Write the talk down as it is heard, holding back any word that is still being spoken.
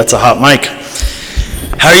That's a hot mic.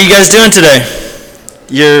 How are you guys doing today?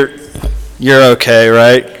 You're okay,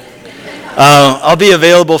 right? I'll be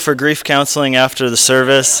available for grief counseling after the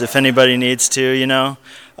service if anybody needs to,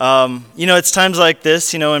 it's times like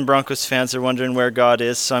this, when Broncos fans are wondering where God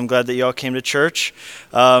is, so I'm glad that you all came to church.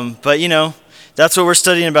 But that's what we're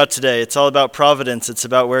studying about today. It's all about providence. It's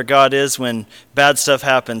about where God is when bad stuff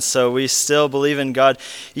happens. So we still believe in God.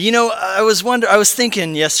 I was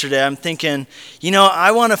thinking yesterday,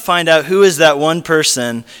 I want to find out who is that one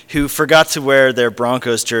person who forgot to wear their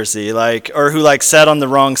Broncos jersey, or who sat on the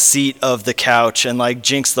wrong seat of the couch and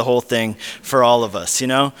jinxed the whole thing for all of us,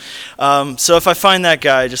 So if I find that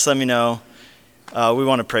guy, just let me know. We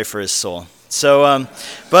want to pray for his soul. So,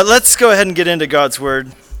 but let's go ahead and get into God's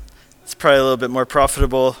word. It's probably a little bit more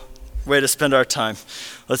profitable way to spend our time.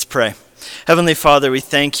 Let's pray. Heavenly Father, we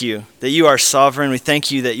thank you that you are sovereign. We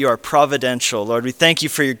thank you that you are providential, Lord. We thank you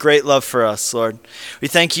for your great love for us, Lord. We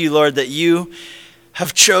thank you, Lord, that you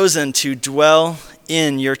have chosen to dwell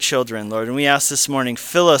in your children, Lord. And we ask this morning,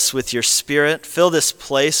 fill us with your spirit, fill this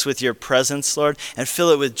place with your presence, Lord, and fill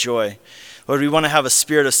it with joy. Lord, we want to have a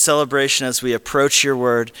spirit of celebration as we approach your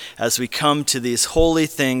word, as we come to these holy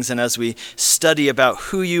things, and as we study about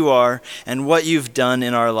who you are and what you've done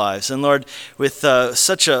in our lives. And Lord, with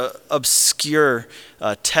such an obscure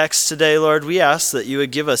text today, Lord, we ask that you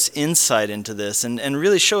would give us insight into this and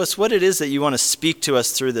really show us what it is that you want to speak to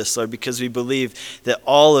us through this, Lord, because we believe that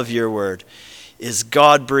all of your word is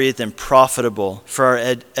God-breathed and profitable for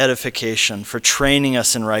our edification, for training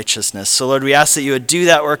us in righteousness. So, Lord, we ask that you would do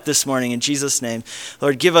that work this morning in Jesus' name.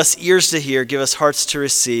 Lord, give us ears to hear, give us hearts to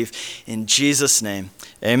receive. In Jesus' name,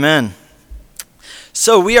 amen.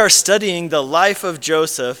 So we are studying the life of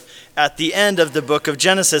Joseph at the end of the book of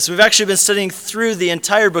Genesis. We've actually been studying through the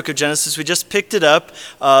entire book of Genesis. We just picked it up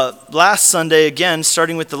last Sunday again,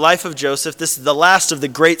 starting with the life of Joseph. This is the last of the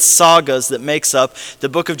great sagas that makes up the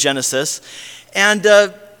book of Genesis. And,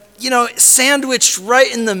 sandwiched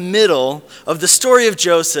right in the middle of the story of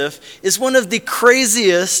Joseph is one of the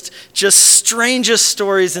craziest, just strangest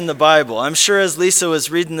stories in the Bible. I'm sure as Lisa was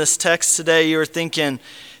reading this text today, you were thinking,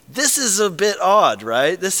 this is a bit odd,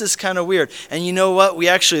 right? This is kind of weird. And you know what? We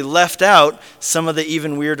actually left out some of the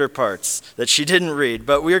even weirder parts that she didn't read,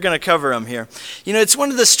 but we're going to cover them here. It's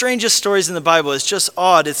one of the strangest stories in the Bible. It's just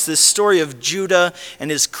odd. It's this story of Judah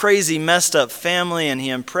and his crazy, messed up family, and he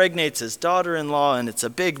impregnates his daughter-in-law, and it's a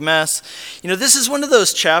big mess. This is one of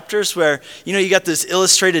those chapters where, you got those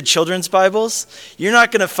illustrated children's Bibles. You're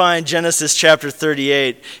not going to find Genesis chapter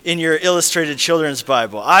 38 in your illustrated children's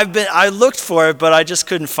Bible. I looked for it, but I just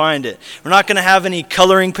couldn't find it. We're not going to have any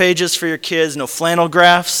coloring pages for your kids, no flannel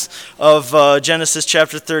graphs of Genesis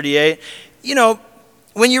chapter 38.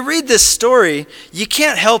 When you read this story, you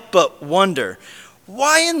can't help but wonder,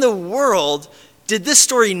 why in the world did this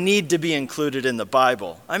story need to be included in the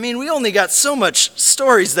Bible? I mean, we only got so much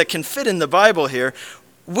stories that can fit in the Bible here.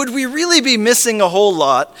 Would we really be missing a whole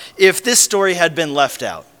lot if this story had been left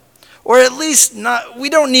out? Or at least not, we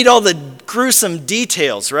don't need all the gruesome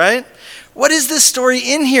details, right? What is this story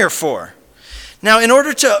in here for? Now, in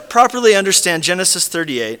order to properly understand Genesis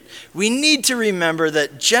 38, we need to remember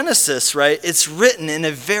that Genesis, right, it's written in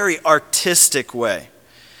a very artistic way.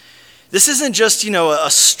 This isn't just, a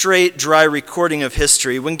straight, dry recording of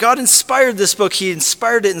history. When God inspired this book, he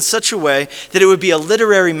inspired it in such a way that it would be a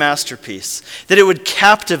literary masterpiece, that it would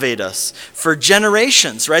captivate us for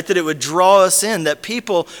generations, right? That it would draw us in, that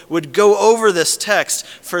people would go over this text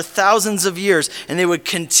for thousands of years, and they would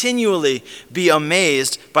continually be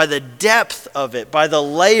amazed by the depth of it, by the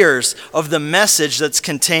layers of the message that's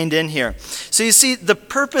contained in here. So you see, the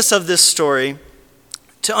purpose of this story,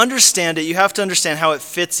 to understand it, you have to understand how it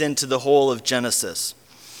fits into the whole of Genesis.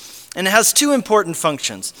 And it has two important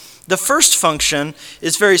functions. The first function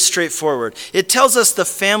is very straightforward. It tells us the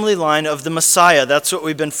family line of the Messiah. That's what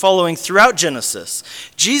we've been following throughout Genesis.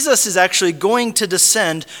 Jesus is actually going to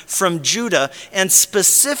descend from Judah, and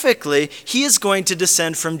specifically, he is going to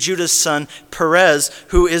descend from Judah's son, Perez,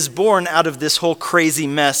 who is born out of this whole crazy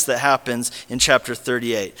mess that happens in chapter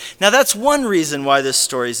 38. Now, that's one reason why this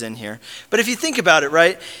story's in here. But if you think about it,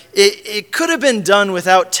 right, it could have been done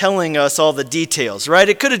without telling us all the details, right?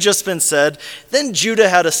 It could have just been said, then Judah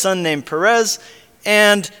had a son named Perez,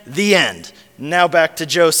 and the end. Now back to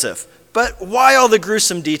Joseph. But why all the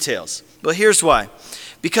gruesome details? Well, here's why.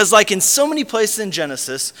 Because like in so many places in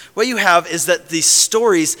Genesis, what you have is that these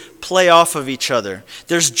stories play off of each other.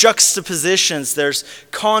 There's juxtapositions, there's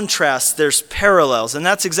contrasts, there's parallels, and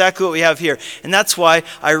that's exactly what we have here. And that's why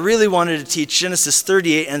I really wanted to teach Genesis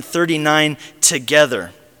 38 and 39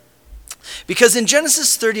 together. Because in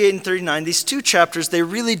Genesis 38 and 39, these two chapters, they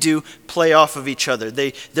really do play off of each other.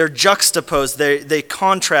 They're juxtaposed, they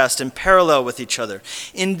contrast and parallel with each other.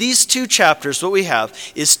 In these two chapters, what we have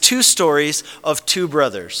is two stories of two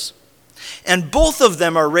brothers. And both of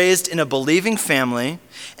them are raised in a believing family,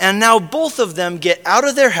 and now both of them get out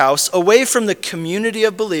of their house, away from the community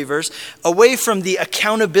of believers, away from the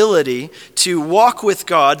accountability to walk with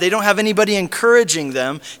God. They don't have anybody encouraging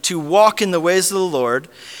them to walk in the ways of the Lord.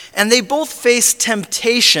 And they both face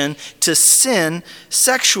temptation to sin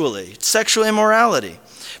sexually, sexual immorality.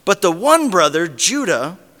 But the one brother,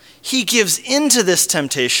 Judah, he gives into this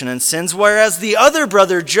temptation and sins, whereas the other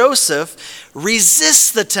brother, Joseph,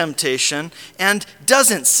 resists the temptation and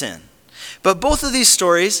doesn't sin. But both of these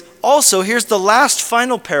stories, also, here's the last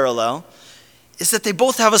final parallel, is that they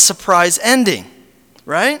both have a surprise ending,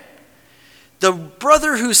 right? The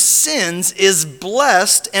brother who sins is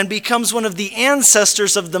blessed and becomes one of the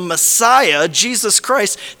ancestors of the Messiah, Jesus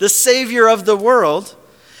Christ, the Savior of the world.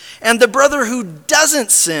 And the brother who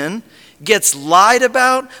doesn't sin gets lied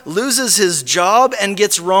about, loses his job, and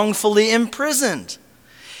gets wrongfully imprisoned.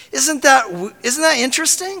 Isn't that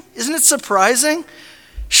interesting? Isn't it surprising?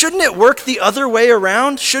 Shouldn't it work the other way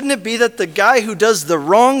around? Shouldn't it be that the guy who does the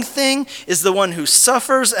wrong thing is the one who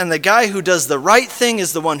suffers, and the guy who does the right thing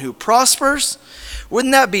is the one who prospers?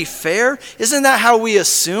 Wouldn't that be fair? Isn't that how we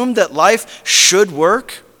assume that life should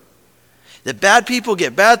work? That bad people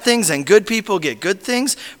get bad things and good people get good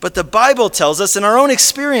things. But the Bible tells us, and our own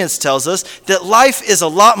experience tells us, that life is a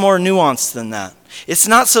lot more nuanced than that. It's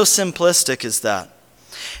not so simplistic as that.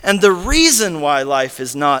 And the reason why life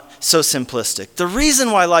is not so simplistic, the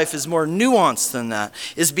reason why life is more nuanced than that,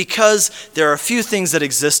 is because there are a few things that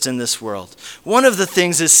exist in this world. One of the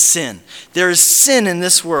things is sin. There is sin in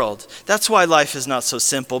this world. That's why life is not so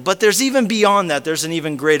simple. But there's even beyond that, there's an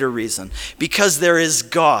even greater reason. Because there is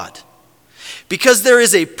God. Because there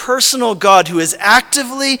is a personal God who is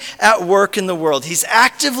actively at work in the world. He's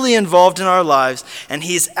actively involved in our lives, and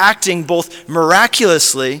he's acting both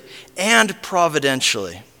miraculously and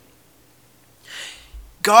providentially.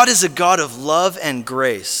 God is a God of love and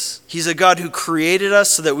grace. He's a God who created us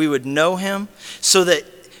so that we would know him, so that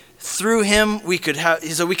through him we could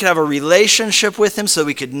have a relationship with him, so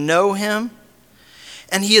we could know him.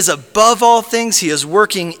 And he is above all things. He is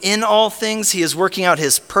working in all things. He is working out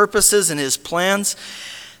his purposes and his plans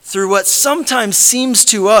through what sometimes seems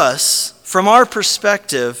to us, from our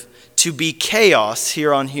perspective, to be chaos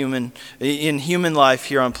here in human life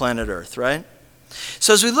here on planet Earth, right?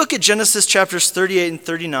 So as we look at Genesis chapters 38 and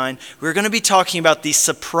 39, we're going to be talking about the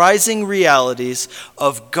surprising realities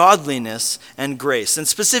of godliness and grace. And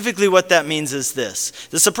specifically what that means is this.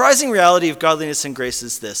 The surprising reality of godliness and grace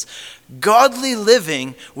is this. Godly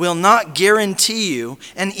living will not guarantee you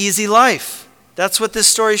an easy life. That's what this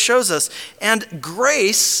story shows us. And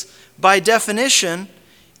grace, by definition,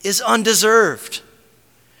 is undeserved.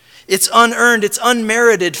 It's unearned, it's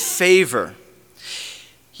unmerited favor.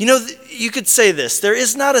 You know, you could say this. There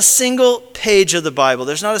is not a single page of the Bible,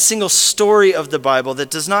 there's not a single story of the Bible that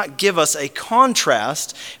does not give us a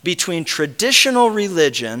contrast between traditional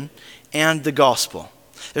religion and the gospel.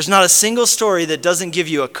 There's not a single story that doesn't give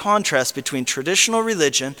you a contrast between traditional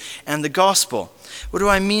religion and the gospel. What do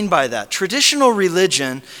I mean by that? Traditional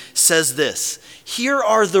religion says this: here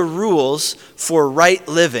are the rules for right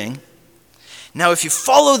living. Now, if you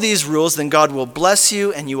follow these rules, then God will bless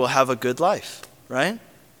you and you will have a good life, right?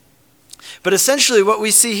 But essentially what we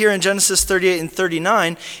see here in Genesis 38 and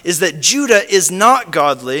 39 is that Judah is not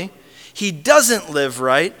godly. He doesn't live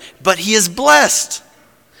right, but he is blessed.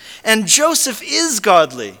 And Joseph is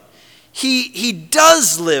godly. He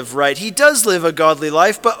does live right. He does live a godly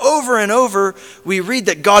life, but over and over we read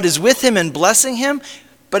that God is with him and blessing him.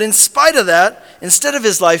 But in spite of that, instead of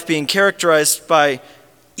his life being characterized by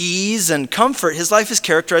ease and comfort, his life is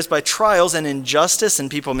characterized by trials and injustice and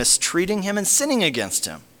people mistreating him and sinning against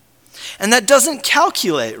him. And that doesn't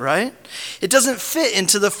calculate, right? It doesn't fit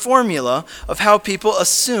into the formula of how people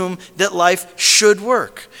assume that life should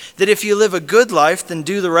work. That if you live a good life, then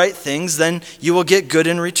do the right things, then you will get good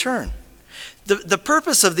in return. The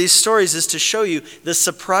purpose of these stories is to show you the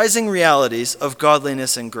surprising realities of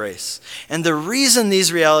godliness and grace. And the reason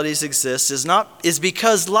these realities exist is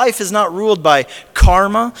because life is not ruled by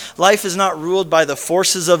karma. Life is not ruled by the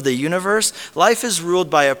forces of the universe. Life is ruled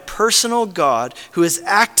by a personal God who is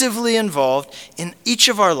actively involved in each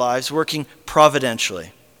of our lives, working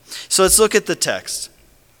providentially. So let's look at the text.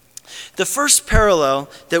 The first parallel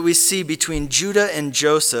that we see between Judah and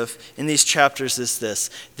Joseph in these chapters is this.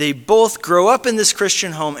 They both grow up in this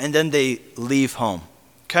Christian home and then they leave home.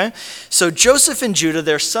 Okay? So Joseph and Judah,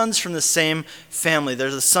 they're sons from the same family. They're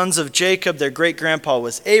the sons of Jacob. Their great-grandpa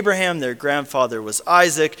was Abraham. Their grandfather was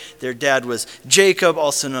Isaac. Their dad was Jacob,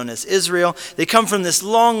 also known as Israel. They come from this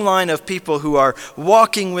long line of people who are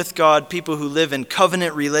walking with God, people who live in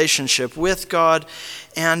covenant relationship with God.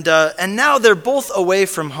 And now they're both away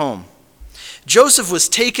from home. Joseph was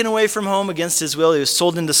taken away from home against his will. He was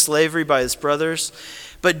sold into slavery by his brothers.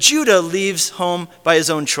 But Judah leaves home by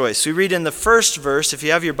his own choice. We read in the first verse, if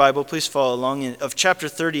you have your Bible, please follow along, of chapter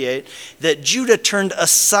 38, that Judah turned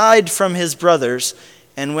aside from his brothers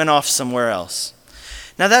and went off somewhere else.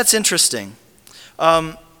 Now that's interesting.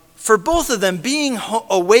 For both of them, being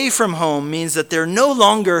away from home means that they're no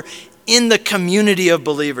longer in the community of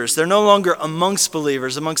believers. They're no longer amongst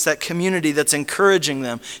believers, amongst that community that's encouraging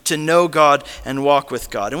them to know God and walk with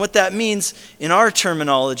God. And what that means in our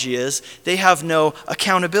terminology is they have no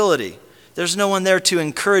accountability. There's no one there to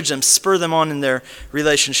encourage them, spur them on in their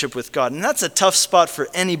relationship with God. And that's a tough spot for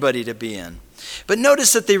anybody to be in. But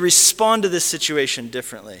notice that they respond to this situation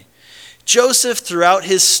differently. Joseph, throughout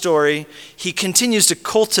his story, he continues to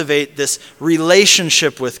cultivate this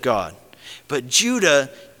relationship with God. But Judah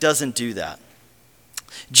doesn't do that.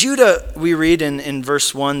 Judah, we read in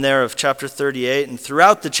verse 1 there of chapter 38, and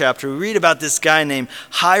throughout the chapter, we read about this guy named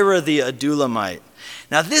Hira the Adullamite.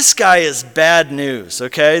 Now, this guy is bad news,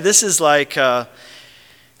 okay? This is like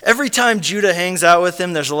every time Judah hangs out with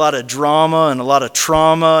him, there's a lot of drama and a lot of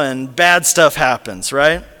trauma, and bad stuff happens,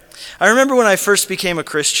 right? I remember when I first became a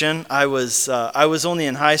Christian, I was only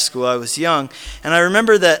in high school, I was young, and I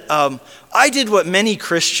remember that I did what many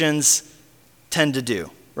Christians tend to do.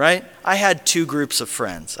 Right? I had two groups of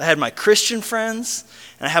friends. I had my Christian friends,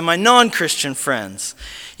 and I had my non-Christian friends.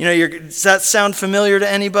 You know, does that sound familiar to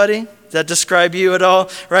anybody? Does that describe you at all?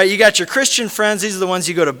 Right? You got your Christian friends. These are the ones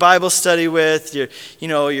you go to Bible study with.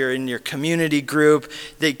 You're in your community group.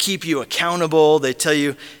 They keep you accountable. They tell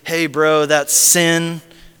you, hey, bro, that's sin.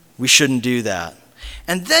 We shouldn't do that.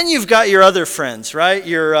 And then you've got your other friends, right?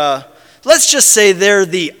 Let's just say they're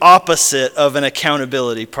the opposite of an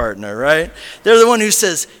accountability partner, right? They're the one who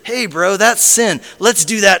says, hey, bro, that's sin. Let's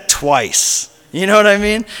do that twice. You know what I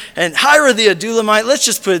mean? And Hira the Adullamite, let's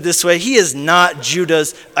just put it this way. He is not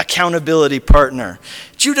Judah's accountability partner.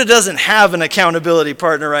 Judah doesn't have an accountability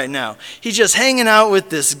partner right now. He's just hanging out with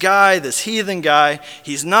this guy, this heathen guy.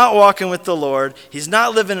 He's not walking with the Lord. He's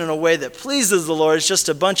not living in a way that pleases the Lord. It's just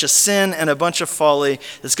a bunch of sin and a bunch of folly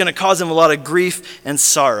that's going to cause him a lot of grief and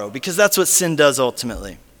sorrow, because that's what sin does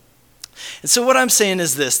ultimately. And so what I'm saying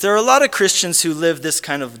is this. There are a lot of Christians who live this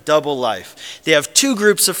kind of double life. They have two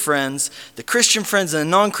groups of friends, the Christian friends and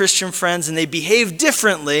the non-Christian friends, and they behave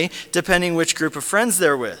differently depending which group of friends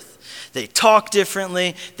they're with. They talk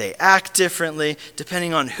differently, they act differently,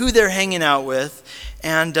 depending on who they're hanging out with,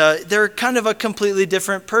 and they're kind of a completely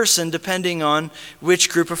different person depending on which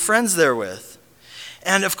group of friends they're with.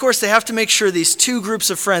 And of course, they have to make sure these two groups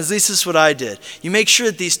of friends, at least this is what I did, you make sure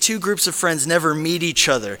that these two groups of friends never meet each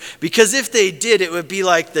other. Because if they did, it would be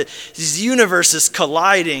like these universes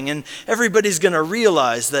colliding, and everybody's going to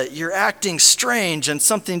realize that you're acting strange and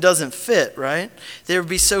something doesn't fit, right? They would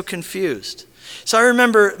be so confused. So I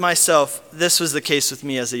remember myself, this was the case with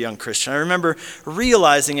me as a young Christian. I remember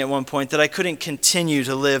realizing at one point that I couldn't continue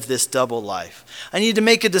to live this double life. I needed to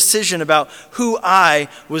make a decision about who I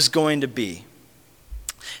was going to be.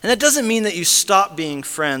 And that doesn't mean that you stop being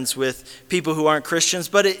friends with people who aren't Christians,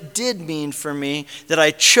 but it did mean for me that I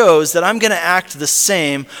chose that I'm going to act the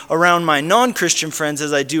same around my non-Christian friends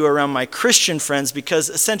as I do around my Christian friends, because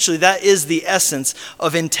essentially that is the essence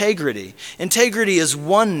of integrity. Integrity is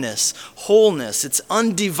oneness, wholeness, it's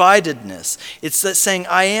undividedness. It's that saying,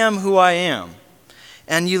 I am who I am,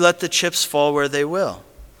 and you let the chips fall where they will.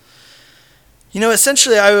 You know,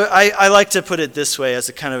 essentially, I like to put it this way as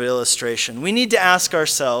a kind of illustration. We need to ask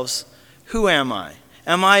ourselves, who am I?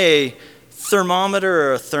 Am I a thermometer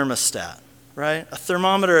or a thermostat, right? A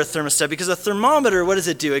thermometer or a thermostat. Because a thermometer, what does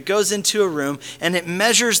it do? It goes into a room and it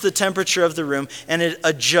measures the temperature of the room and it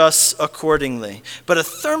adjusts accordingly. But a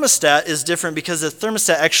thermostat is different because a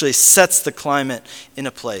thermostat actually sets the climate in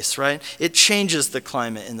a place, right? It changes the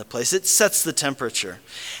climate in the place. It sets the temperature.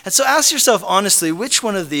 And so ask yourself honestly, which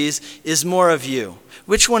one of these is more of you?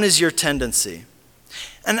 Which one is your tendency?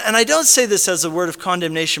 And I don't say this as a word of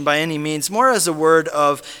condemnation by any means, more as a word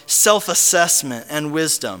of self-assessment and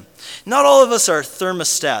wisdom. Not all of us are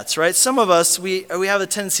thermostats, right? Some of us, we have a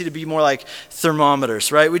tendency to be more like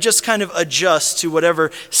thermometers, right? We just kind of adjust to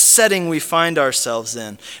whatever setting we find ourselves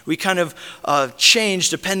in. We kind of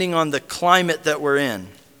change depending on the climate that we're in.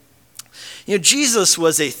 Jesus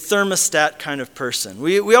was a thermostat kind of person.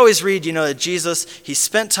 We always read, that Jesus, he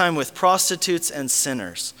spent time with prostitutes and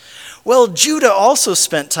sinners. Well, Judah also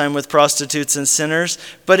spent time with prostitutes and sinners,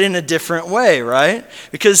 but in a different way, right?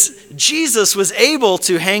 Because Jesus was able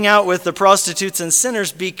to hang out with the prostitutes and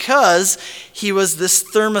sinners because he was this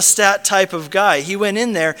thermostat type of guy. He went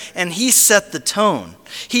in there and he set the tone.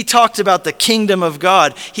 He talked about the kingdom of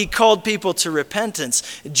God. He called people to repentance.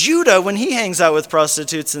 Judah, when he hangs out with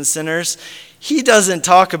prostitutes and sinners, he doesn't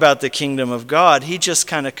talk about the kingdom of God. He just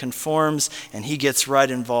kind of conforms and he gets right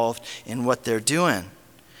involved in what they're doing.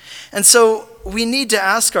 And so we need to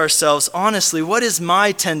ask ourselves, honestly, what is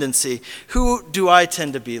my tendency? Who do I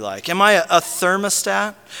tend to be like? Am I a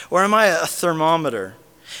thermostat or am I a thermometer?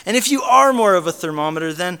 And if you are more of a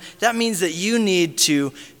thermometer, then that means that you need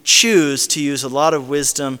to choose to use a lot of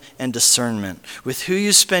wisdom and discernment with who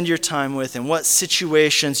you spend your time with and what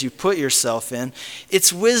situations you put yourself in.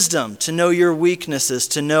 It's wisdom to know your weaknesses,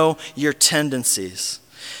 to know your tendencies.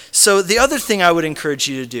 So the other thing I would encourage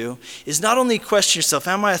you to do is not only question yourself,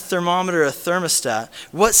 am I a thermometer or a thermostat?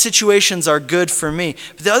 What situations are good for me?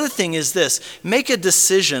 But the other thing is this, make a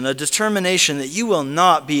decision, a determination that you will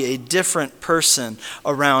not be a different person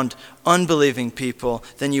around unbelieving people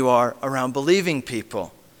than you are around believing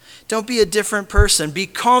people. Don't be a different person. Be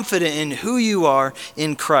confident in who you are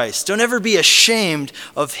in Christ. Don't ever be ashamed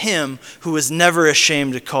of him who was never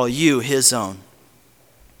ashamed to call you his own.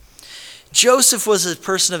 Joseph was a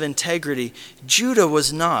person of integrity. Judah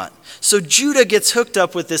was not. So Judah gets hooked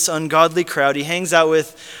up with this ungodly crowd. He hangs out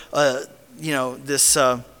with, this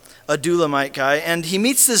Adulamite guy, and he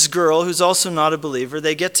meets this girl who's also not a believer.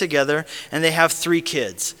 They get together, and they have 3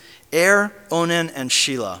 kids, Onan, and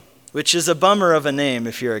Shelah, which is a bummer of a name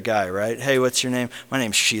if you're a guy, right? Hey, what's your name? My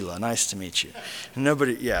name's Sheila. Nice to meet you. And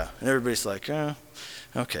everybody's like,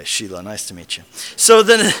 okay, Sheila, nice to meet you. So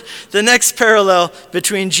the next parallel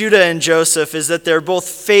between Judah and Joseph is that they're both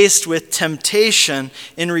faced with temptation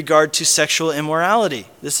in regard to sexual immorality.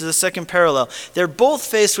 This is the second parallel. They're both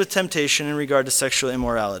faced with temptation in regard to sexual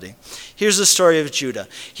immorality. Here's the story of Judah.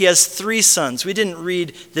 He has 3 sons. We didn't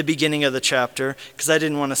read the beginning of the chapter because I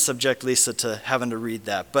didn't want to subject Lisa to having to read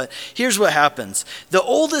that. But here's what happens. The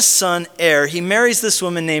oldest son, he marries this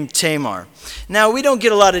woman named Tamar. Now, we don't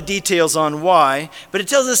get a lot of details on why, but it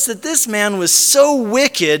tells us that this man was so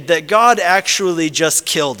wicked that God actually just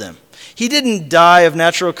killed him. He didn't die of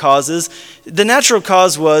natural causes. The natural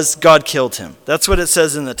cause was God killed him. That's what it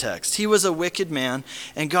says in the text. He was a wicked man,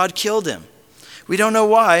 and God killed him. We don't know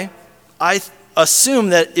why. I assume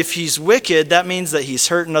that if he's wicked, that means that he's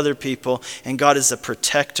hurting other people, and God is a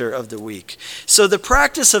protector of the weak. So the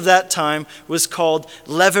practice of that time was called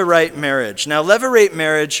Levirate marriage. Now, Levirate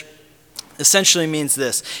marriage essentially means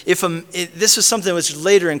this. This was something that was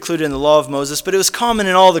later included in the law of Moses, but it was common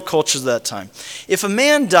in all the cultures of that time. If a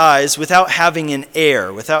man dies without having an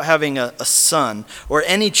heir, without having a son or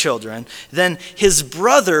any children, then his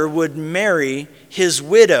brother would marry his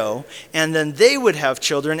widow, and then they would have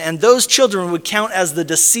children, and those children would count as the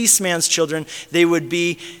deceased man's children. They would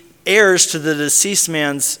be heirs to the deceased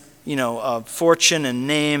man's fortune and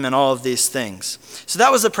name and all of these things. So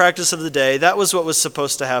that was the practice of the day. That was what was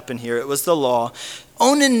supposed to happen here. It was the law.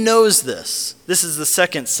 Onan knows this. This is the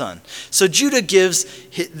second son. So Judah gives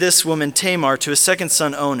this woman Tamar to his second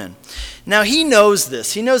son Onan. Now he knows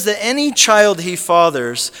this. He knows that any child he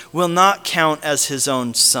fathers will not count as his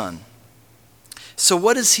own son. So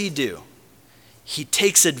what does he do? He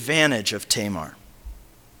takes advantage of Tamar.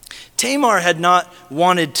 Tamar had not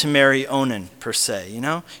wanted to marry Onan per se,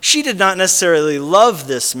 She did not necessarily love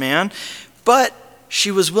this man, but she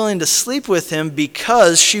was willing to sleep with him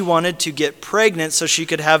because she wanted to get pregnant so she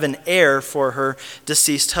could have an heir for her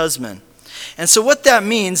deceased husband. And so what that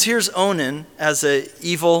means, here's Onan as an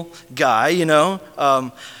evil guy,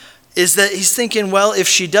 is that he's thinking, well, if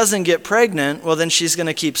she doesn't get pregnant, well, then she's going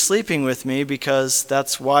to keep sleeping with me because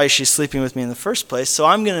that's why she's sleeping with me in the first place. So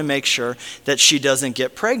I'm going to make sure that she doesn't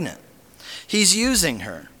get pregnant. He's using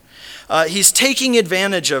her. He's taking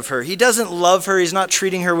advantage of her. He doesn't love her. He's not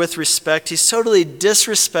treating her with respect. He's totally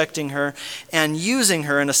disrespecting her and using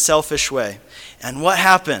her in a selfish way. And what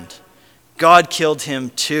happened? God killed him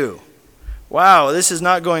too. Wow, this is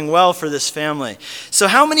not going well for this family. So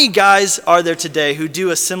how many guys are there today who do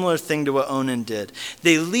a similar thing to what Onan did?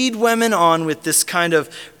 They lead women on with this kind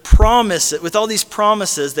of promise, with all these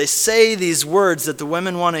promises. They say these words that the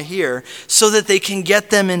women want to hear so that they can get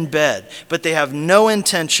them in bed, but they have no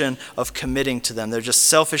intention of committing to them. They're just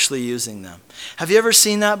selfishly using them. Have you ever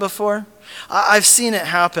seen that before? I've seen it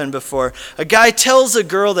happen before. A guy tells a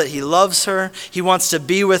girl that he loves her, he wants to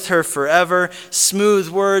be with her forever. Smooth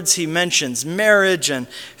words, he mentions marriage and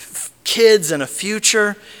kids and a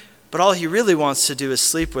future, but all he really wants to do is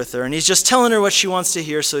sleep with her. And he's just telling her what she wants to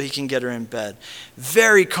hear so he can get her in bed.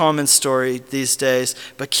 Very common story these days,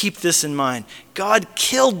 but keep this in mind. God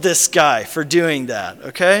killed this guy for doing that,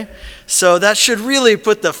 okay? So that should really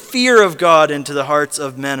put the fear of God into the hearts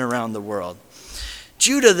of men around the world.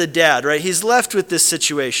 Judah, the dad, right, he's left with this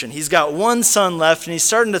situation. He's got one son left, and he's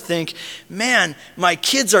starting to think, man, my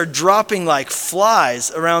kids are dropping like flies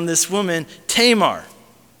around this woman, Tamar.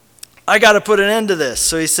 I got to put an end to this.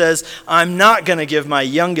 So he says, I'm not going to give my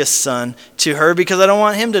youngest son to her because I don't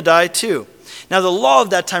want him to die too. Now, the law of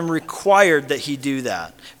that time required that he do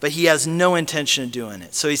that, but he has no intention of doing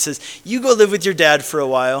it. So he says, you go live with your dad for a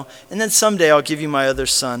while, and then someday I'll give you my other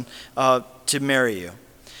son to marry you.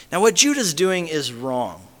 Now, what Judah's doing is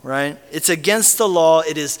wrong, right? It's against the law.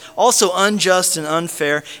 It is also unjust and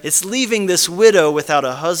unfair. It's leaving this widow without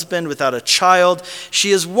a husband, without a child.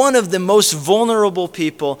 She is one of the most vulnerable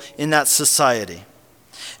people in that society.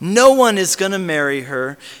 No one is going to marry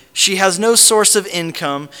her. She has no source of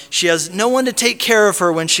income. She has no one to take care of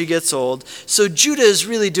her when she gets old. So Judah is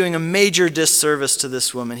really doing a major disservice to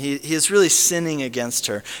this woman. He is really sinning against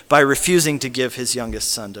her by refusing to give his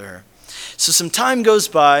youngest son to her. So some time goes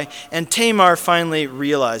by, and Tamar finally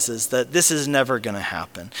realizes that this is never going to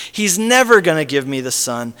happen. He's never going to give me the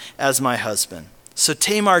son as my husband. So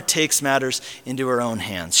Tamar takes matters into her own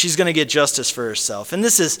hands. She's going to get justice for herself. And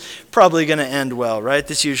this is probably going to end well, right?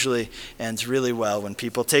 This usually ends really well when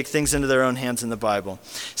people take things into their own hands in the Bible.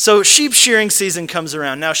 So sheep shearing season comes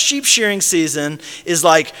around. Now, sheep shearing season is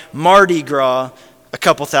like Mardi Gras a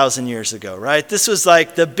couple thousand years ago, right? This was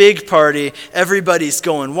like the big party. Everybody's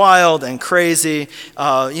going wild and crazy.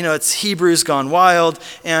 It's Hebrews gone wild,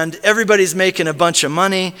 and everybody's making a bunch of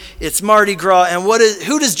money. It's Mardi Gras, and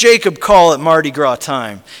who does Jacob call at Mardi Gras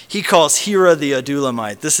time? He calls Hira the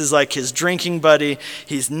Adullamite. This is like his drinking buddy.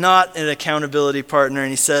 He's not an accountability partner, and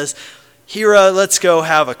he says, Hira, let's go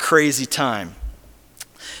have a crazy time.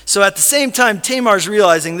 So at the same time, Tamar's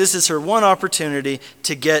realizing this is her one opportunity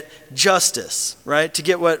to get justice, right? To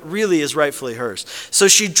get what really is rightfully hers. So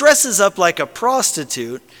she dresses up like a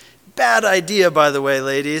prostitute. Bad idea, by the way,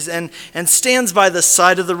 ladies, and stands by the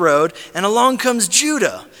side of the road, and along comes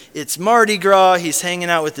Judah. It's Mardi Gras, he's hanging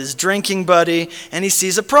out with his drinking buddy, and he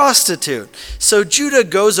sees a prostitute. So Judah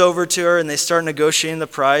goes over to her, and they start negotiating the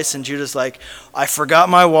price, and Judah's like, I forgot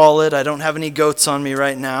my wallet, I don't have any goats on me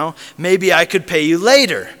right now, maybe I could pay you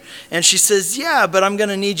later. And she says, yeah, but I'm going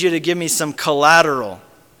to need you to give me some collateral.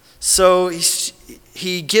 So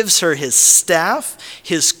he gives her his staff,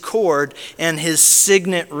 his cord, and his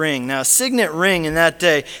signet ring. Now, a signet ring in that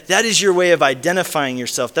day, that is your way of identifying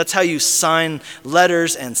yourself. That's how you sign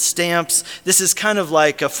letters and stamps. This is kind of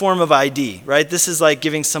like a form of ID, right? This is like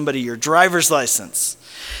giving somebody your driver's license.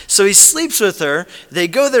 So he sleeps with her, they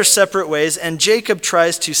go their separate ways, and Jacob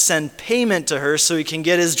tries to send payment to her so he can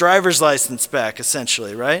get his driver's license back,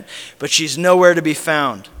 essentially, right? But she's nowhere to be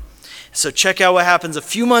found. So check out what happens a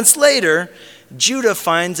few months later. Judah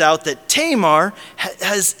finds out that Tamar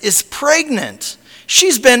is pregnant.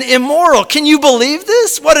 She's been immoral. Can you believe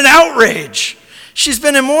this? What an outrage. She's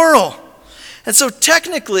been immoral. And so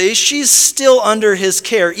technically, she's still under his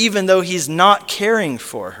care, even though he's not caring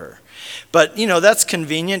for her. But, that's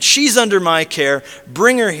convenient. She's under my care.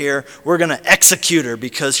 Bring her here. We're going to execute her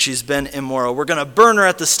because she's been immoral. We're going to burn her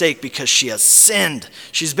at the stake because she has sinned.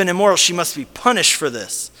 She's been immoral. She must be punished for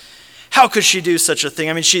this. How could she do such a thing?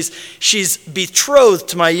 I mean, she's betrothed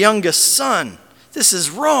to my youngest son. This is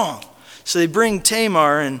wrong. So they bring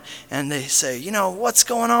Tamar and they say, what's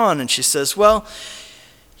going on? And she says, well,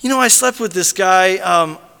 I slept with this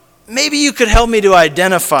guy. Maybe you could help me to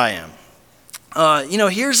identify him.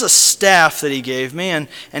 Here's a staff that he gave me, and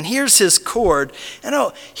here's his cord,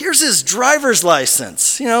 and here's his driver's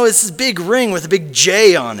license. It's this big ring with a big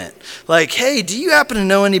J on it. Like, hey, do you happen to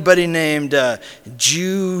know anybody named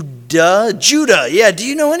Judah? Judah, yeah, do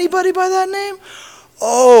you know anybody by that name?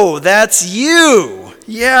 Oh, that's you.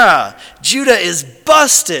 Yeah, Judah is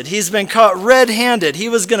busted. He's been caught red-handed. He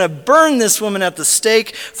was going to burn this woman at the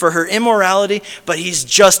stake for her immorality, but he's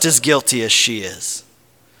just as guilty as she is.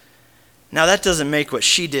 Now, that doesn't make what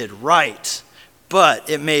she did right, but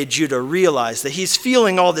it made Judah realize that he's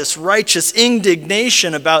feeling all this righteous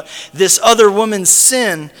indignation about this other woman's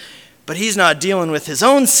sin, but he's not dealing with his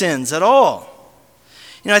own sins at all.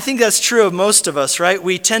 I think that's true of most of us, right?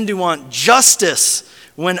 We tend to want justice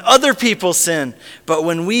when other people sin, but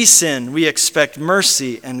when we sin, we expect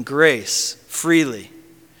mercy and grace freely.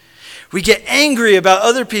 We get angry about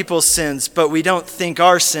other people's sins, but we don't think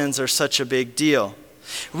our sins are such a big deal.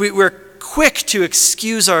 We're quick to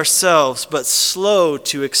excuse ourselves, but slow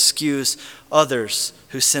to excuse others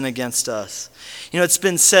who sin against us. You know, it's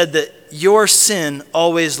been said that your sin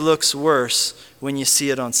always looks worse when you see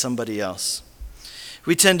it on somebody else.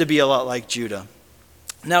 We tend to be a lot like Judah.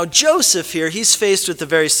 Now, Joseph here, he's faced with a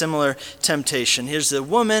very similar temptation. Here's a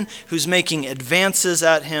woman who's making advances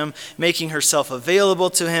at him, making herself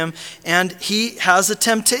available to him, and he has a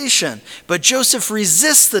temptation. But Joseph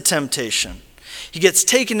resists the temptation. He gets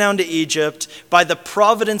taken down to Egypt by the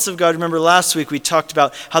providence of God. Remember last week we talked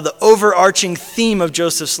about how the overarching theme of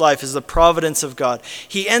Joseph's life is the providence of God.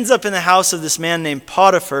 He ends up in the house of this man named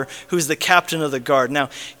Potiphar, who's the captain of the guard. Now,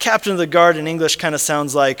 captain of the guard in English kind of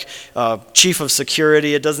sounds like chief of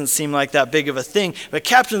security. It doesn't seem like that big of a thing. But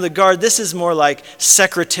captain of the guard, this is more like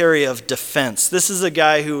secretary of defense. This is a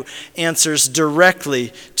guy who answers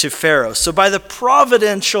directly to Pharaoh. So by the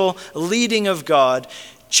providential leading of God,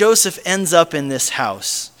 Joseph ends up in this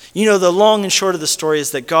house. You know, the long and short of the story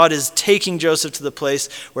is that God is taking Joseph to the place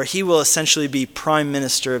where he will essentially be prime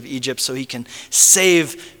minister of Egypt so he can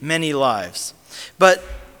save many lives. But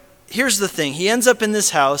here's the thing. He ends up in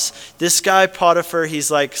this house. This guy, Potiphar, he's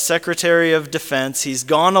like secretary of defense. He's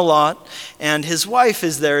gone a lot. And his wife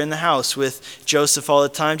is there in the house with Joseph all the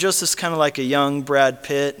time. Joseph's kind of like a young Brad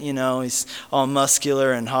Pitt. You know, he's all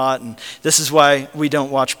muscular and hot. And this is why we don't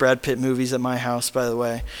watch Brad Pitt movies at my house, by the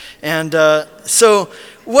way. And so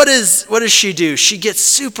what does she do? She gets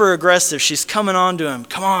super aggressive. She's coming on to him.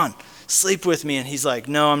 Come on, sleep with me. And he's like,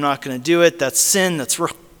 no, I'm not going to do it. That's sin. That's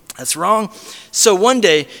wrong. So one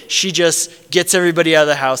day, she just gets everybody out of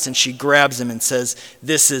the house and she grabs him and says,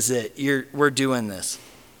 this is it. We're doing this.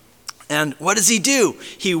 And what does he do?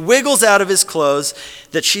 He wiggles out of his clothes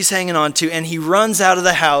that she's hanging on to and he runs out of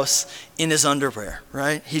the house in his underwear,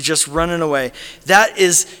 right? He's just running away. That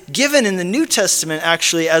is given in the New Testament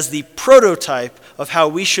actually as the prototype of how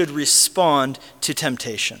we should respond to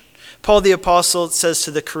temptation. Paul the Apostle says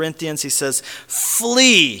to the Corinthians, he says,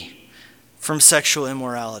 flee from sexual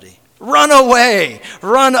immorality. Run away.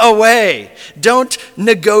 Run away. Don't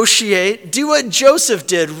negotiate. Do what Joseph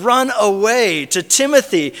did. Run away. To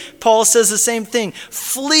Timothy, Paul says the same thing.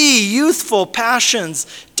 Flee youthful passions.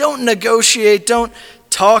 Don't negotiate. Don't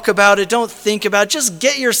talk about it. Don't think about it. Just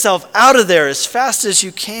get yourself out of there as fast as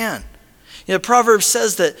you can. You know, Proverbs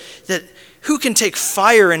says that who can take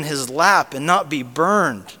fire in his lap and not be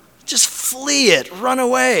burned? Just flee it. Run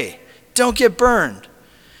away. Don't get burned.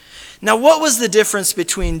 Now, what was the difference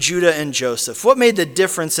between Judah and Joseph? What made the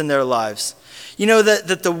difference in their lives? You know,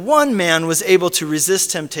 that the one man was able to resist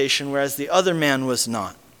temptation, whereas the other man was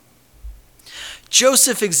not.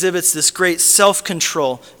 Joseph exhibits this great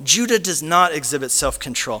self-control. Judah does not exhibit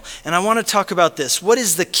self-control. And I want to talk about this. What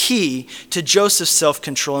is the key to Joseph's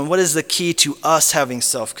self-control, and what is the key to us having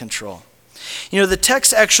self-control? You know, the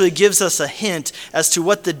text actually gives us a hint as to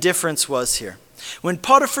what the difference was here. When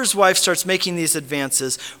Potiphar's wife starts making these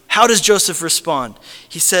advances, how does Joseph respond?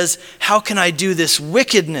 He says, how can I do this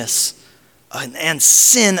wickedness and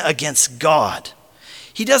sin against God?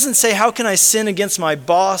 He doesn't say, how can I sin against my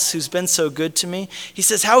boss who's been so good to me? He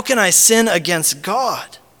says, how can I sin against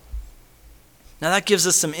God? Now that gives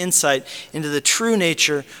us some insight into the true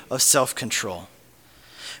nature of self-control.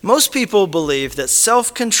 Most people believe that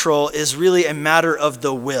self-control is really a matter of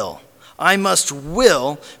the will. I must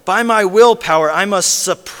will, by my willpower, I must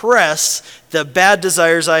suppress the bad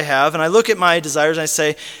desires I have. And I look at my desires and I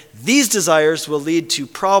say, these desires will lead to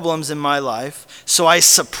problems in my life, so I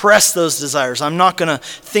suppress those desires. I'm not going to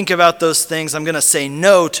think about those things. I'm going to say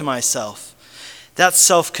no to myself. That's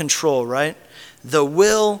self-control, right? The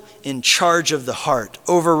will in charge of the heart,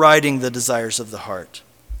 overriding the desires of the heart.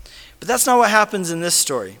 But that's not what happens in this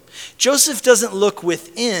story. Joseph doesn't look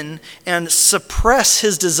within and suppress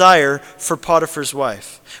his desire for Potiphar's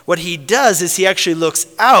wife. What he does is he actually looks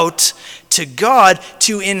out to God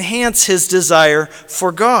to enhance his desire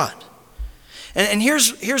for God. And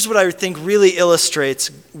here's what I think really illustrates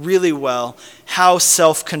really well how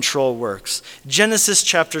self-control works. Genesis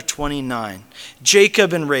chapter 29,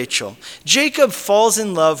 Jacob and Rachel. Jacob falls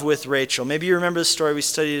in love with Rachel. Maybe you remember the story, we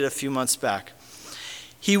studied it a few months back.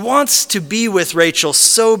 He wants to be with Rachel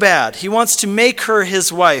so bad. He wants to make her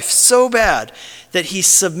his wife so bad that he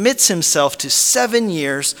submits himself to 7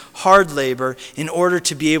 years hard labor in order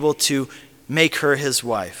to be able to make her his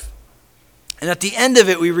wife. And at the end of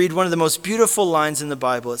it, we read one of the most beautiful lines in the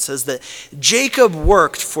Bible. It says that Jacob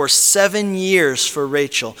worked for 7 years for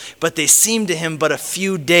Rachel, but they seemed to him but a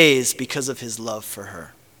few days because of his love for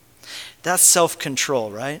her. That's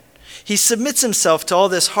self-control, right? He submits himself to all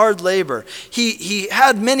this hard labor. He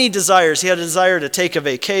had many desires. He had a desire to take a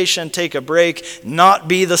vacation, take a break, not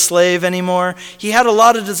be the slave anymore. He had a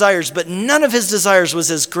lot of desires, but none of his desires was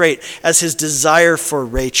as great as his desire for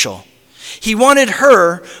Rachel. He wanted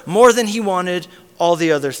her more than he wanted all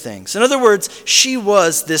the other things. In other words, she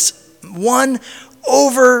was this one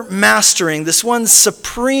overmastering, this one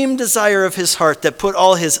supreme desire of his heart that put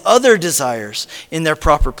all his other desires in their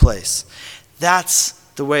proper place. That's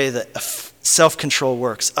the way that self-control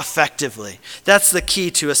works effectively. That's the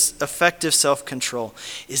key to effective self-control,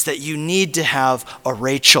 is that you need to have a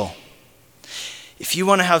Rachel. If you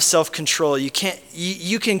want to have self-control, you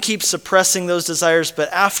can keep suppressing those desires,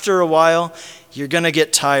 but after a while, you're going to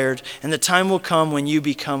get tired, and the time will come when you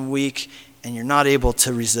become weak and you're not able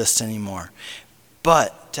to resist anymore.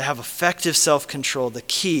 But to have effective self-control, the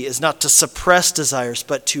key is not to suppress desires,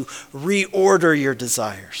 but to reorder your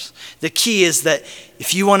desires. The key is that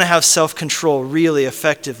if you want to have self-control really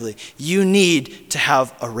effectively, you need to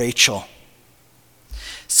have a Rachel.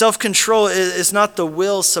 Self-control is not the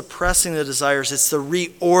will suppressing the desires, it's the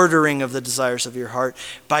reordering of the desires of your heart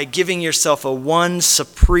by giving yourself a one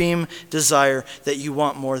supreme desire that you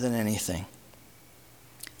want more than anything.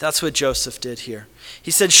 That's what Joseph did here. He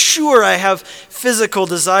said, sure, I have physical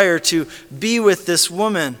desire to be with this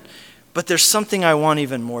woman, but there's something I want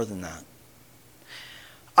even more than that.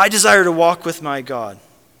 I desire to walk with my God.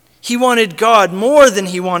 He wanted God more than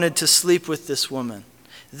he wanted to sleep with this woman.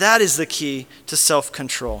 That is the key to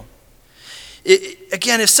self-control.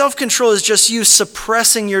 Again, if self-control is just you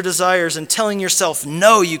suppressing your desires and telling yourself,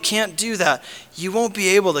 no, you can't do that, you won't be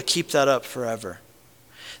able to keep that up forever.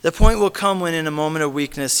 The point will come when in a moment of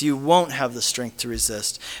weakness you won't have the strength to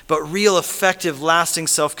resist. But real, effective, lasting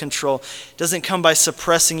self-control doesn't come by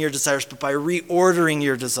suppressing your desires, but by reordering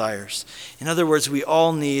your desires. In other words, we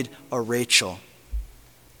all need a Rachel.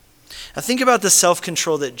 Now think about the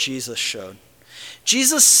self-control that Jesus showed.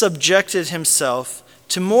 Jesus subjected himself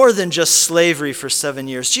to more than just slavery for 7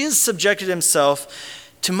 years. Jesus subjected himself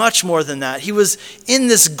to much more than that. He was in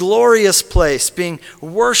this glorious place being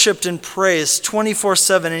worshiped and praised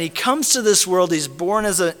 24/7. And he comes to this world. He's born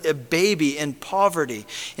as a baby in poverty,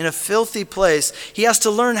 in a filthy place. He has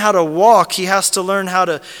to learn how to walk. He has to learn how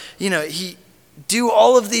to, do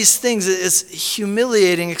all of these things. It's a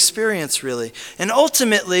humiliating experience, really. And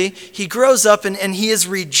ultimately, he grows up and he is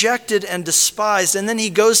rejected and despised. And then he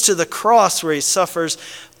goes to the cross where he suffers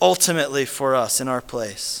ultimately for us in our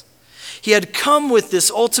place. He had come with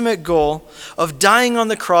this ultimate goal of dying on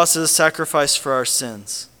the cross as a sacrifice for our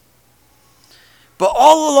sins. But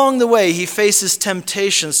all along the way, he faces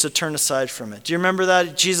temptations to turn aside from it. Do you remember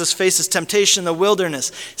that? Jesus faces temptation in the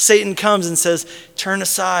wilderness. Satan comes and says, turn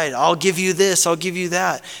aside. I'll give you this. I'll give you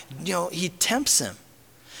that. He tempts him.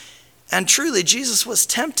 And truly, Jesus was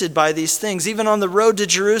tempted by these things. Even on the road to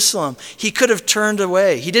Jerusalem, he could have turned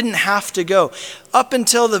away. He didn't have to go. Up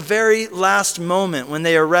until the very last moment when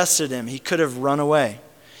they arrested him, he could have run away.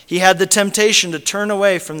 He had the temptation to turn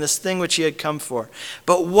away from this thing which he had come for.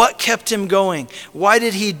 But what kept him going? Why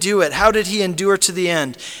did he do it? How did he endure to the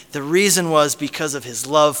end? The reason was because of his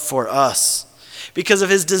love for us. Because of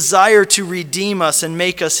his desire to redeem us and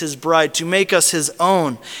make us his bride, to make us his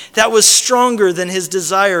own. That was stronger than his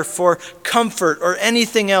desire for comfort or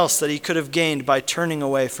anything else that he could have gained by turning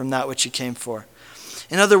away from that which he came for.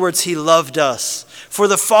 In other words, he loved us. For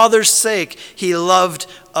the Father's sake, he loved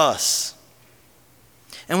us.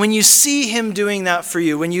 And when you see him doing that for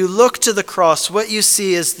you, when you look to the cross, what you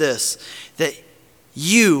see is this, that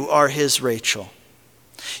you are his Rachel.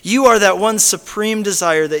 You are that one supreme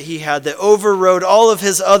desire that he had that overrode all of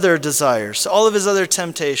his other desires, all of his other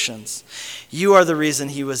temptations. You are the reason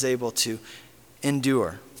he was able to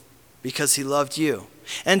endure, because he loved you.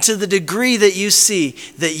 And to the degree that you see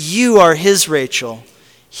that you are his Rachel,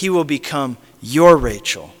 he will become your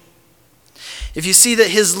Rachel. If you see that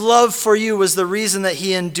his love for you was the reason that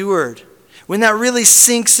he endured, when that really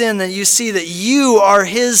sinks in, that you see that you are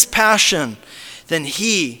his passion, then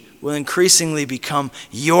he will increasingly become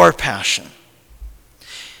your passion.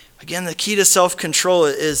 Again, the key to self-control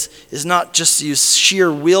is not just use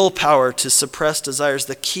sheer willpower to suppress desires.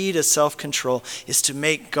 The key to self-control is to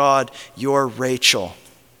make God your Rachel.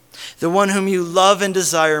 The one whom you love and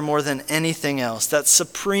desire more than anything else. That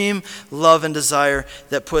supreme love and desire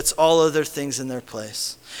that puts all other things in their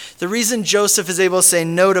place. The reason Joseph is able to say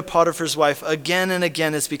no to Potiphar's wife again and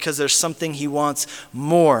again is because there's something he wants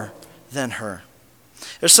more than her.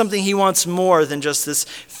 There's something he wants more than just this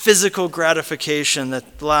physical gratification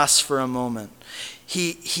that lasts for a moment.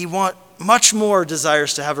 He wants much more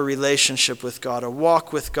desires to have a relationship with God, a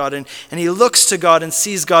walk with God. And he looks to God and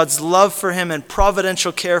sees God's love for him and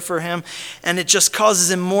providential care for him. And it just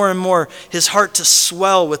causes him more and more, his heart to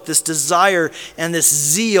swell with this desire and this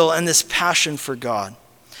zeal and this passion for God.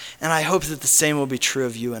 And I hope that the same will be true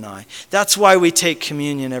of you and I. That's why we take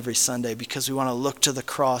communion every Sunday, because we want to look to the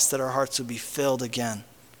cross, that our hearts would be filled again.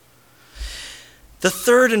 The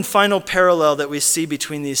third and final parallel that we see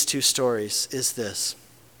between these two stories is this.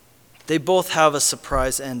 They both have a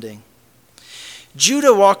surprise ending.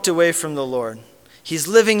 Judah walked away from the Lord. He's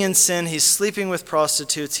living in sin. He's sleeping with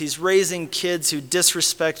prostitutes. He's raising kids who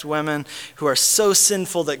disrespect women, who are so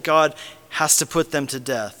sinful that God has to put them to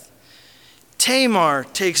death. Tamar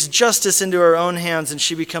takes justice into her own hands, and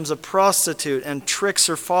she becomes a prostitute and tricks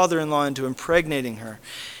her father-in-law into impregnating her.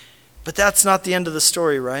 But that's not the end of the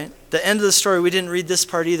story, right? The end of the story, we didn't read this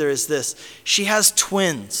part either, is this. She has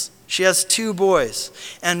twins. She has 2 boys.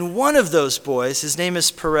 And one of those boys, his name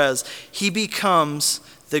is Perez, he becomes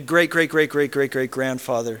the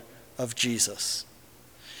great-great-great-great-great-great-grandfather of Jesus.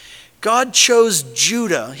 God chose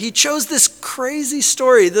Judah. He chose this crazy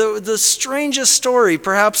story, the strangest story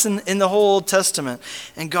perhaps in the whole Old Testament.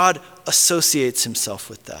 And God associates himself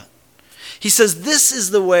with that. He says, this is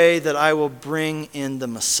the way that I will bring in the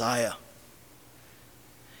Messiah.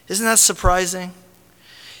 Isn't that surprising?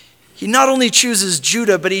 He not only chooses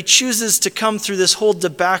Judah, but he chooses to come through this whole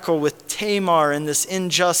debacle with Tamar and this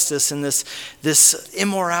injustice and this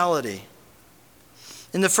immorality.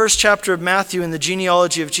 In the first chapter of Matthew, in the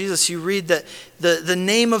genealogy of Jesus, you read that the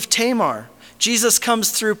name of Tamar, Jesus comes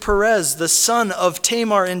through Perez, the son of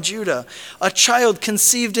Tamar in Judah, a child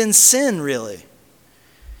conceived in sin, really.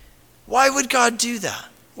 Why would God do that?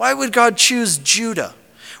 Why would God choose Judah?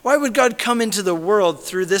 Why would God come into the world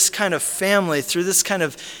through this kind of family, through this kind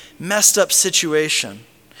of messed up situation?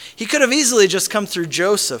 He could have easily just come through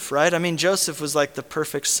Joseph, right? I mean, Joseph was like the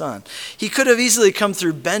perfect son. He could have easily come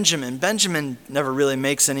through Benjamin. Benjamin never really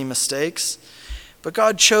makes any mistakes. But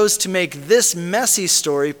God chose to make this messy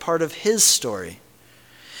story part of his story.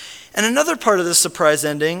 And another part of the surprise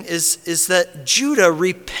ending is that Judah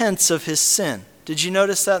repents of his sin. Did you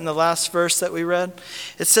notice that in the last verse that we read?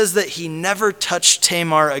 It says that he never touched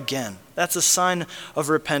Tamar again. That's a sign of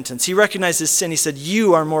repentance. He recognized his sin. He said,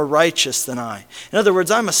 you are more righteous than I. In other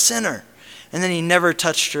words, I'm a sinner. And then he never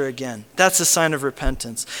touched her again. That's a sign of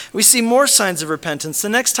repentance. We see more signs of repentance. The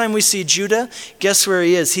next time we see Judah, guess where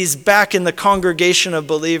he is? He's back in the congregation of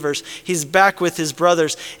believers. He's back with his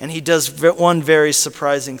brothers, and he does one very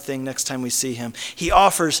surprising thing next time we see him. He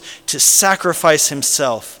offers to sacrifice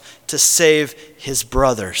himself to save his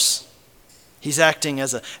brothers. He's acting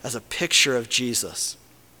as a picture of Jesus.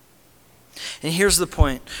 And here's the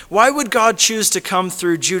point. Why would God choose to come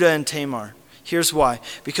through Judah and Tamar? Here's why.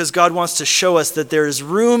 Because God wants to show us that there is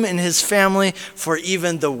room in his family for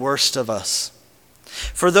even the worst of us.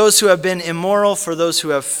 For those who have been immoral, for those who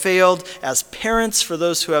have failed as parents, for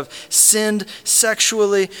those who have sinned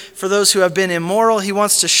sexually, for those who have been immoral, he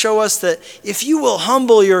wants to show us that if you will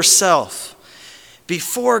humble yourself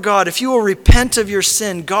before God, if you will repent of your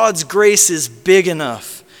sin, God's grace is big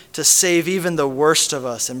enough to save even the worst of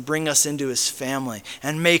us and bring us into his family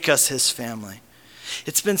and make us his family.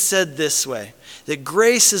 It's been said this way, that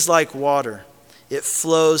grace is like water. It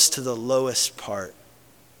flows to the lowest part.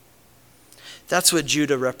 That's what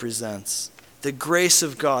Judah represents. The grace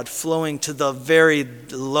of God flowing to the very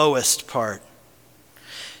lowest part.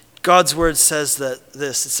 God's word says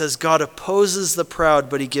it says, God opposes the proud,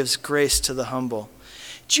 but he gives grace to the humble.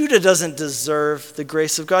 Judah doesn't deserve the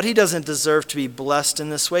grace of God. He doesn't deserve to be blessed in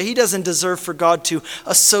this way. He doesn't deserve for God to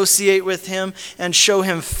associate with him and show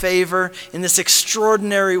him favor in this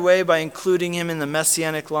extraordinary way by including him in the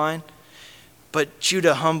messianic line. But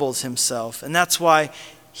Judah humbles himself, and that's why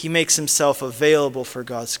he makes himself available for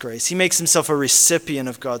God's grace. He makes himself a recipient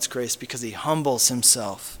of God's grace because he humbles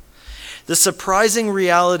himself. The surprising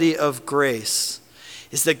reality of grace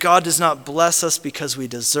is that God does not bless us because we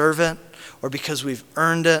deserve it or because we've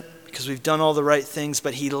earned it, because we've done all the right things,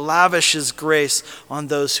 but he lavishes grace on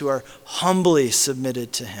those who are humbly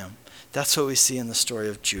submitted to him. That's what we see in the story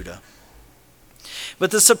of Judah. But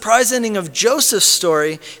the surprise ending of Joseph's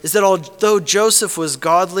story is that although Joseph was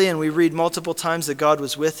godly, and we read multiple times that God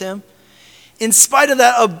was with him, in spite of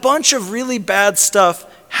that, a bunch of really bad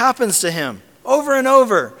stuff happens to him over and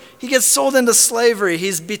over. He gets sold into slavery.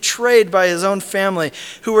 He's betrayed by his own family,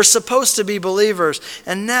 who were supposed to be believers.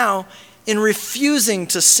 And now, in refusing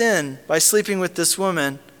to sin by sleeping with this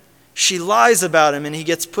woman, she lies about him and he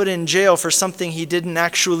gets put in jail for something he didn't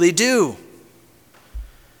actually do.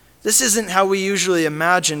 This isn't how we usually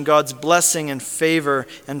imagine God's blessing and favor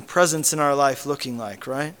and presence in our life looking like,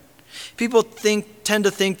 right? People tend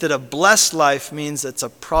to think that a blessed life means it's a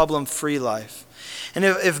problem-free life. And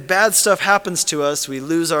if bad stuff happens to us, we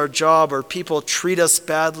lose our job or people treat us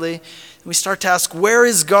badly, we start to ask, where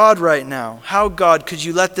is God right now? How, God, could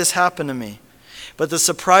you let this happen to me? But the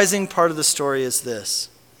surprising part of the story is this: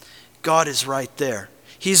 God is right there.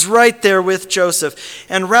 He's right there with Joseph.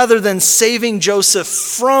 And rather than saving Joseph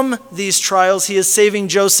from these trials, he is saving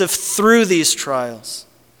Joseph through these trials.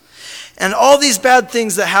 And all these bad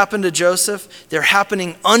things that happen to Joseph, they're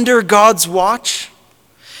happening under God's watch.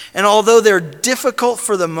 And although they're difficult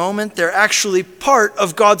for the moment, they're actually part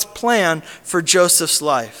of God's plan for Joseph's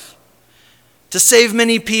life. To save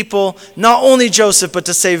many people, not only Joseph, but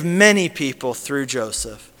to save many people through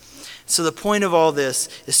Joseph. So the point of all this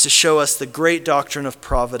is to show us the great doctrine of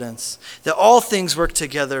providence, that all things work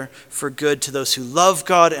together for good to those who love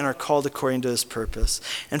God and are called according to his purpose.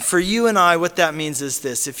 And for you and I, what that means is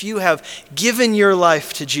this: if you have given your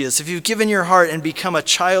life to Jesus, if you've given your heart and become a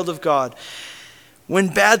child of God,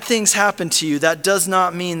 when bad things happen to you, that does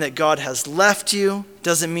not mean that God has left you,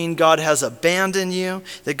 doesn't mean God has abandoned you,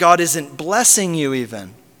 that God isn't blessing you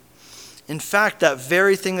even. In fact, that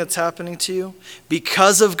very thing that's happening to you,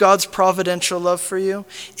 because of God's providential love for you,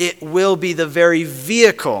 it will be the very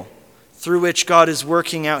vehicle through which God is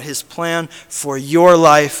working out his plan for your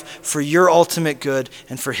life, for your ultimate good,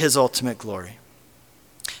 and for his ultimate glory.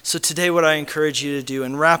 So today what I encourage you to do,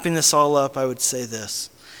 and wrapping this all up, I would say this: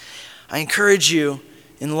 I encourage you,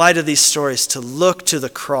 in light of these stories, to look to the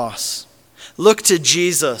cross. Look to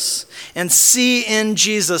Jesus and see in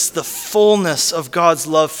Jesus the fullness of God's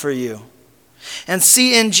love for you. And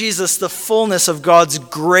see in Jesus the fullness of God's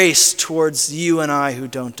grace towards you and I who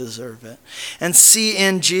don't deserve it. And see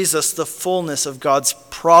in Jesus the fullness of God's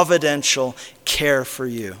providential care for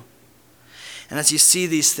you. And as you see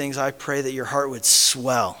these things, I pray that your heart would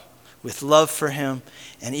swell with love for him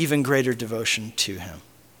and even greater devotion to him.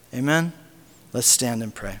 Amen? Let's stand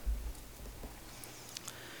and pray.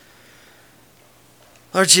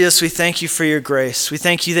 Lord Jesus, we thank you for your grace. We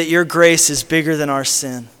thank you that your grace is bigger than our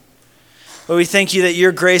sin. Lord, we thank you that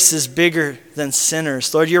your grace is bigger than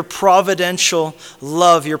sinners. Lord, your providential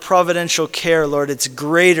love, your providential care, Lord, it's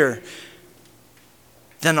greater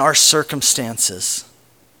than our circumstances.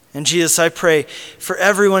 And Jesus, I pray for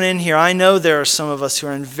everyone in here. I know there are some of us who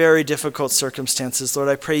are in very difficult circumstances. Lord,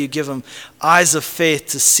 I pray you give them eyes of faith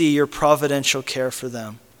to see your providential care for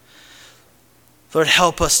them. Lord,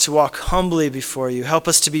 help us to walk humbly before you. Help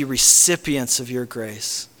us to be recipients of your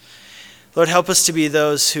grace. Lord, help us to be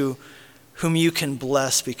those whom you can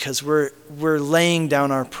bless, because we're laying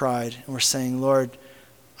down our pride and we're saying, Lord,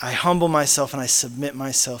 I humble myself and I submit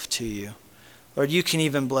myself to you. Lord, you can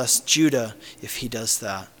even bless Judah if he does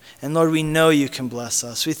that. And Lord, we know you can bless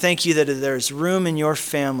us. We thank you that there's room in your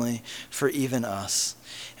family for even us.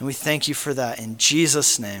 And we thank you for that. In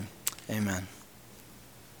Jesus' name, amen.